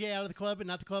the DJ out of the club and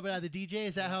not the club out of the DJ.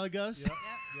 Is that how it goes? Yep.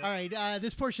 All right.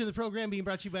 This portion of the program being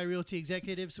brought to you by Realty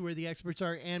Executives, where the experts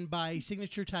are, and by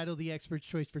Signature Title, the expert's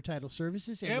choice for title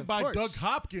services. And of by course,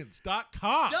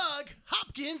 DougHopkins.com.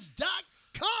 DougHopkins.com.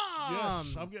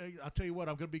 Yes, I'll tell you what.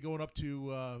 I'm going to be going up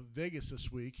to Vegas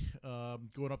this week.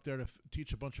 Going up there to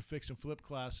teach a bunch of fix and flip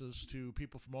classes to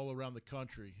people from all around the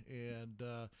country, and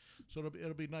so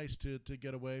it'll be nice to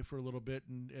get away for a little bit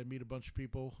and meet a bunch of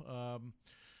people.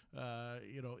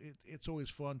 It's always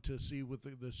fun to see with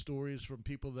the stories from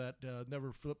people that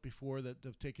never flipped before that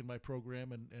have taken my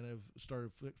program and have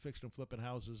started fixing and flipping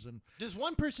houses. And does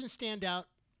one person stand out?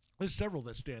 there's several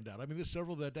that stand out. I mean, there's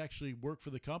several that actually work for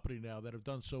the company now that have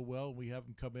done so well. We have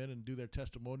them come in and do their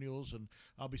testimonials, and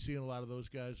I'll be seeing a lot of those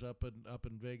guys up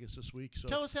in Vegas this week. So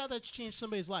tell us how that's changed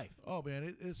somebody's life. Oh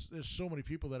man, there's so many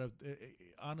people that have.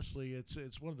 Honestly, it's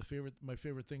one of my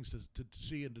favorite things to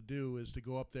see and to do is to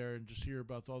go up there and just hear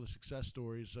about all the success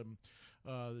stories.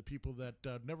 The people that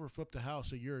never flipped a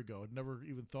house a year ago and never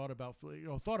even thought about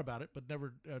it, but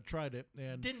never tried it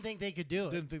and didn't think they could do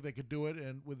it. Didn't think they could do it,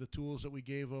 and with the tools that we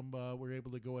gave them, we were able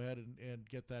to go ahead and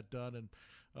get that done. And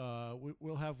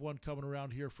we'll have one coming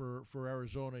around here for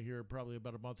Arizona here probably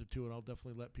about a month or two, and I'll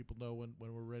definitely let people know when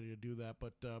we're ready to do that.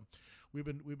 But we've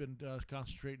been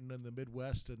concentrating in the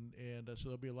Midwest, and so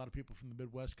there'll be a lot of people from the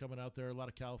Midwest coming out there. A lot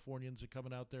of Californians are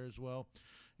coming out there as well,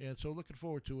 and so looking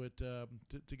forward to it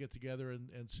to get together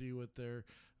and see what their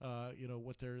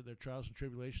what their trials and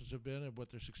tribulations have been and what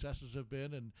their successes have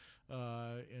been, and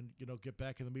get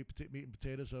back in the meat and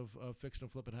potatoes of fixing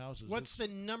and flipping houses. What's the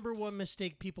number one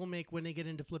mistake people make when they get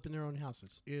into flipping their own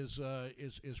houses? Is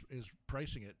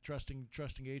pricing it,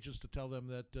 trusting agents to tell them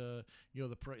that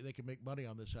they can make money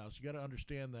on this house. You got to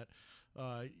understand that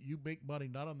you make money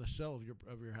not on the sell of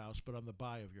your house, but on the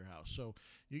buy of your house. So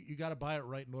you got to buy it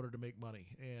right in order to make money.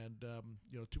 And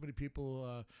too many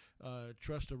people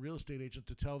trust a real estate agent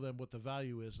to tell them what the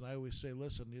value is. And I always say,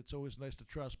 listen, it's always nice to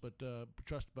trust but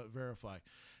verify.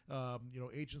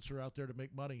 Agents are out there to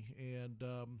make money and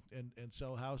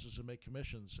sell houses and make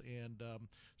commissions. And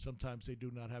sometimes they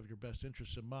do not have your best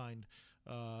interests in mind.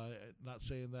 Not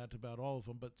saying that about all of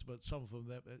them, but some of them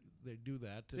that they do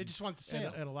that. They just want the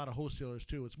sale, and a lot of wholesalers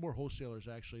too. It's more wholesalers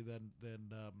actually than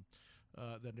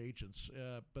agents,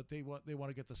 but they want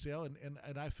to get the sale,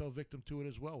 and I fell victim to it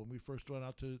as well. When we first went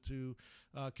out to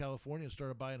California and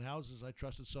started buying houses, I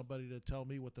trusted somebody to tell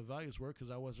me what the values were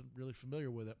because I wasn't really familiar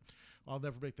with it. I'll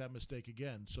never make that mistake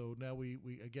again. So now we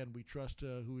trust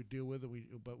who we deal with,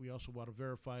 but we also want to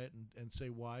verify it and say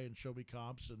why and show me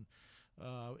comps and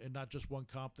not just one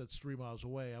comp that's 3 miles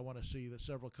away. I want to see the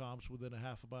several comps within a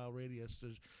half a mile radius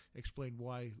to explain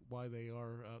why they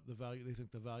are the value. They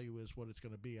think the value is what it's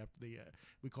going to be after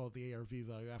we call it the ARV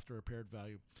value, after repaired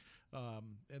value.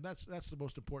 And that's the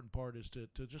most important part is to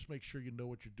just make sure you know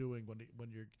what you're doing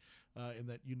when you're and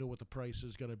that you know what the price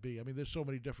is going to be. I mean, there's so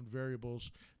many different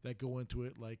variables that go into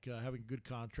it, like having a good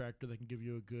contractor that can give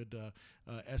you a good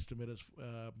estimate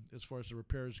as far as the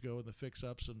repairs go and the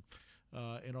fix-ups,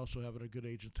 and also having a good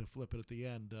agent to flip it at the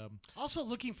end. Also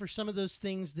looking for some of those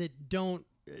things that don't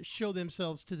show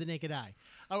themselves to the naked eye,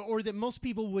 or that most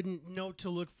people wouldn't know to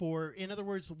look for. In other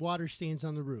words, water stains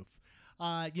on the roof.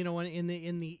 In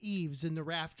the eaves and the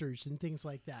rafters and things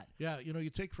like that. Yeah, you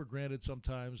take for granted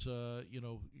sometimes.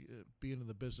 Being in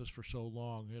the business for so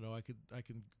long, I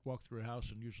can walk through a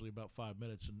house in usually about 5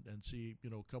 minutes and see,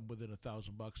 come within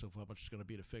 $1,000 of how much it's going to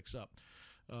be to fix up.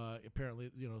 Apparently,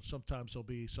 sometimes there'll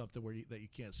be something that you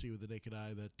can't see with the naked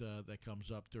eye that comes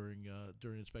up during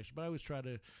inspection. But I always try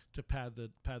to pad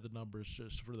the numbers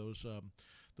just for those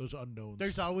unknowns.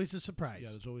 There's always a surprise.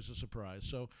 Yeah, there's always a surprise.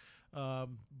 So.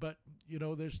 But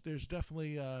there's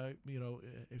definitely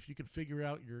if you can figure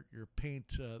out your paint,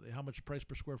 how much price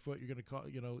per square foot you're going to cost,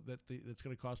 that's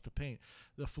going to cost to paint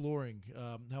the flooring,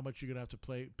 how much you're going to have to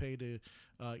pay to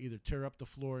either tear up the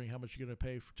flooring, how much you're going to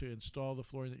pay to install the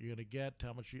flooring that you're going to get,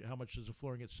 how much does the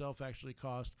flooring itself actually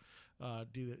cost?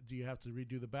 Do you have to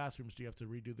redo the bathrooms? Do you have to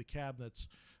redo the cabinets?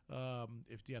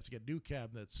 if you have to get new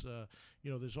cabinets,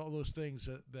 there's all those things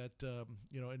that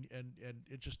and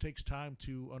it just takes time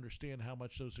to understand how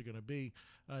much those are going to be.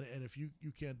 And if you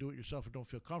can't do it yourself or don't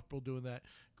feel comfortable doing that,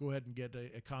 go ahead and get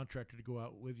a contractor to go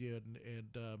out with you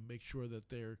and make sure that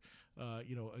they're,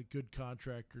 a good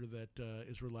contractor that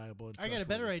is reliable. And I got a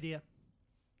better idea.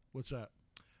 What's that?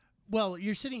 Well,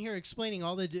 you're sitting here explaining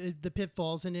all the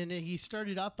pitfalls, and then he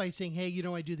started off by saying, hey,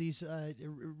 I do these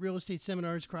real estate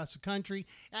seminars across the country.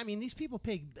 I mean, these people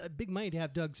pay big money to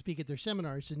have Doug speak at their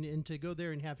seminars and to go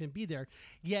there and have him be there.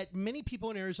 Yet many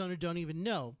people in Arizona don't even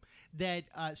know that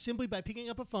simply by picking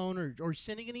up a phone or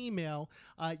sending an email,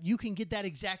 you can get that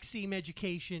exact same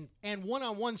education and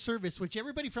one-on-one service, which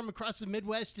everybody from across the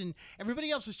Midwest and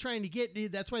everybody else is trying to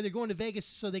get. That's why they're going to Vegas,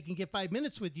 so they can get 5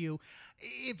 minutes with you.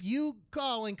 If you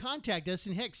call and contact us,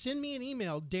 and heck, send me an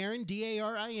email, Darin,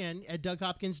 DARIN, at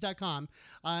DougHopkins.com,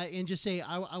 and just say,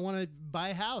 I want to buy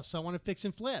a house. I want to fix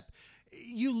and flip.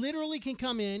 You literally can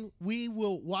come in. We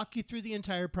will walk you through the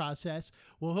entire process.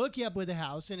 We'll hook you up with a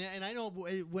house. And I know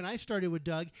when I started with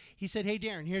Doug, he said, hey,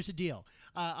 Darin, here's the deal.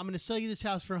 I'm going to sell you this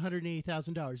house for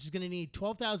 $180,000. It's going to need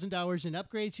 $12,000 in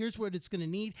upgrades. Here's what it's going to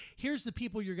need. Here's the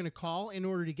people you're going to call in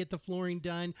order to get the flooring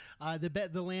done,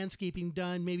 the landscaping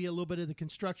done, maybe a little bit of the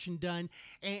construction done,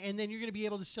 and then you're going to be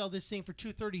able to sell this thing for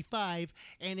 $235,000.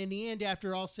 And in the end,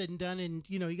 after all said and done, and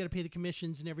you got to pay the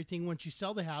commissions and everything once you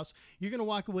sell the house, you're going to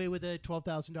walk away with a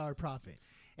 $12,000 profit.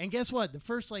 And guess what? The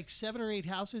first 7 or 8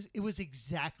 houses, it was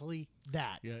exactly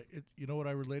that. Yeah, you know what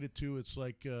I related to? It's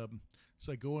like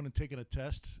going and taking a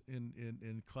test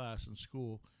in class in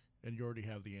school, and you already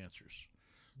have the answers.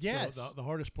 Yes. So the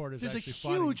hardest part is there's actually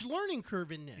a huge learning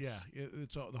curve in this. Yeah,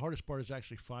 the hardest part is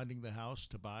actually finding the house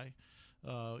to buy.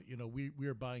 We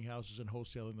are buying houses and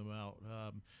wholesaling them out,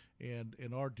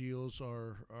 and our deals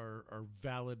are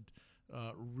valid.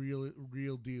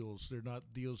 Real deals. They're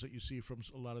not deals that you see from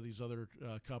a lot of these other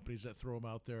companies that throw them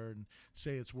out there and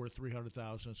say it's worth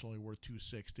 $300,000, it's only worth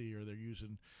 $260,000, or they're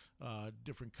using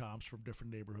different comps from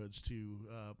different neighborhoods to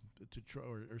try,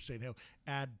 or saying, hey,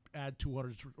 add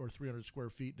 200 or 300 square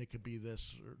feet and it could be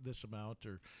this or this amount,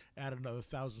 or add another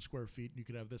 1,000 square feet and you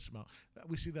could have this amount.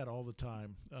 We see that all the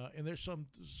time, and there's some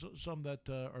that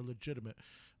are legitimate.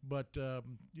 But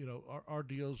our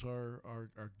deals are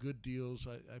good deals.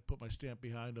 I put my stamp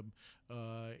behind them.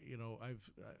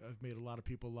 I've made a lot of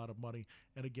people a lot of money.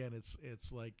 And again,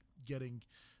 it's like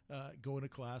going to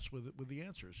class with the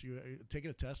answers. You taking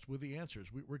a test with the answers.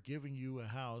 We're giving you a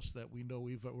house that we know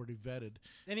we've already vetted.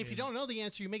 And if you don't know the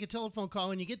answer, you make a telephone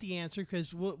call and you get the answer,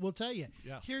 because we'll tell you.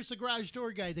 Yeah. Here's the garage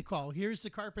door guy to call. Here's the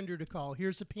carpenter to call.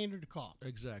 Here's the painter to call.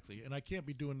 Exactly. And I can't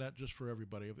be doing that just for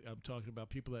everybody. I'm talking about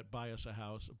people that buy a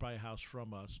house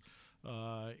from us.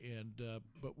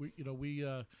 But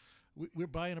we're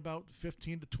buying about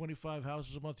 15 to 25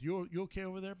 houses a month. You okay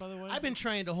over there, by the way? I've been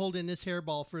trying to hold in this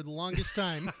hairball for the longest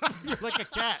time. You're like a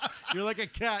cat. You're like a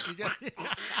cat.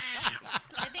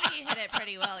 I think he hit it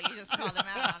pretty well. You just called him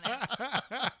out on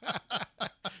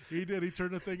it. He did. He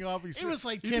turned the thing off. It was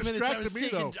like 10 minutes.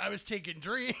 I was taking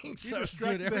drinks. He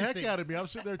distracted the heck out of me. I'm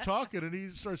sitting there talking, and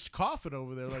he starts coughing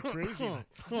over there like crazy.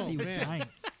 He was dying.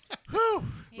 Whew.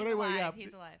 He's But anyway, alive.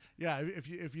 He's alive. Yeah,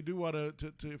 if you do want to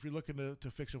if you're looking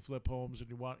to fix and flip homes,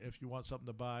 and if you want something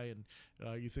to buy, and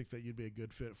you think that you'd be a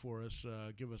good fit for us,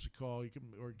 give us a call. You can,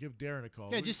 or give Darin a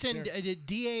call. Yeah, just send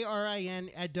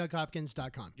DARIN at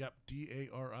DougHopkins.com. Yep,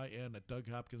 DARIN at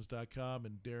DougHopkins.com,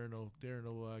 and Darin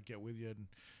will get with you,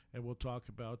 and we'll talk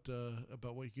about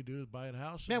what you can do to buy a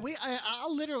house. Man,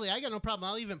 I got no problem.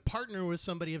 I'll even partner with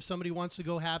somebody if somebody wants to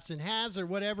go halves and halves or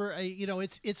whatever.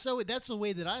 It's so that's the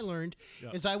way that I learned. Yeah.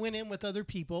 Is I went in with other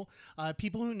people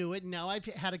who knew it, and now I've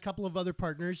had a couple of other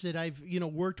partners that I've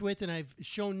worked with, and I've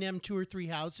shown them 2 or 3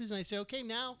 houses, and I say, okay,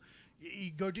 now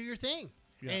you go do your thing.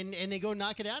 Yeah. And they go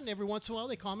knock it out, and every once in a while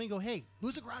they call me and go, hey,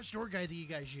 who's the garage door guy that you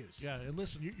guys use? Yeah, and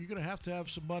listen, you're going to have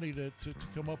some money to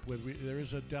come up with. There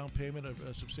is a down payment,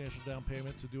 a substantial down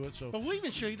payment to do it. So, but we'll even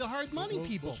show you the hard money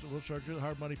people. We'll charge you the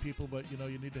hard money people, but you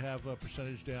need to have a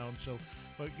percentage down. So,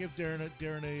 but give Darin an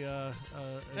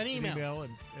email,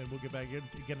 and we'll get back in.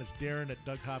 Again, it's Darin at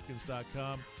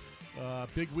DougHopkins.com.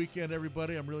 Big weekend,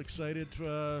 everybody. I'm really excited.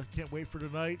 Can't wait for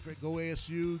tonight. Go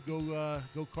ASU,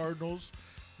 go Cardinals.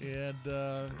 And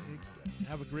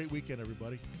have a great weekend,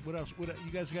 everybody. What else?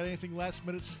 You guys got anything last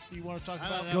minutes you want to talk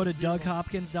about? Go to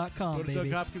DougHopkins.com, Go to baby.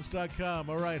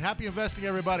 DougHopkins.com. All right. Happy investing,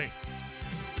 everybody.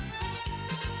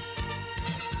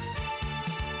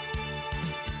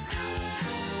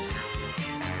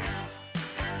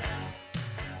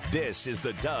 This is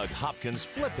the Doug Hopkins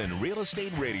Flippin' Real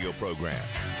Estate Radio Program.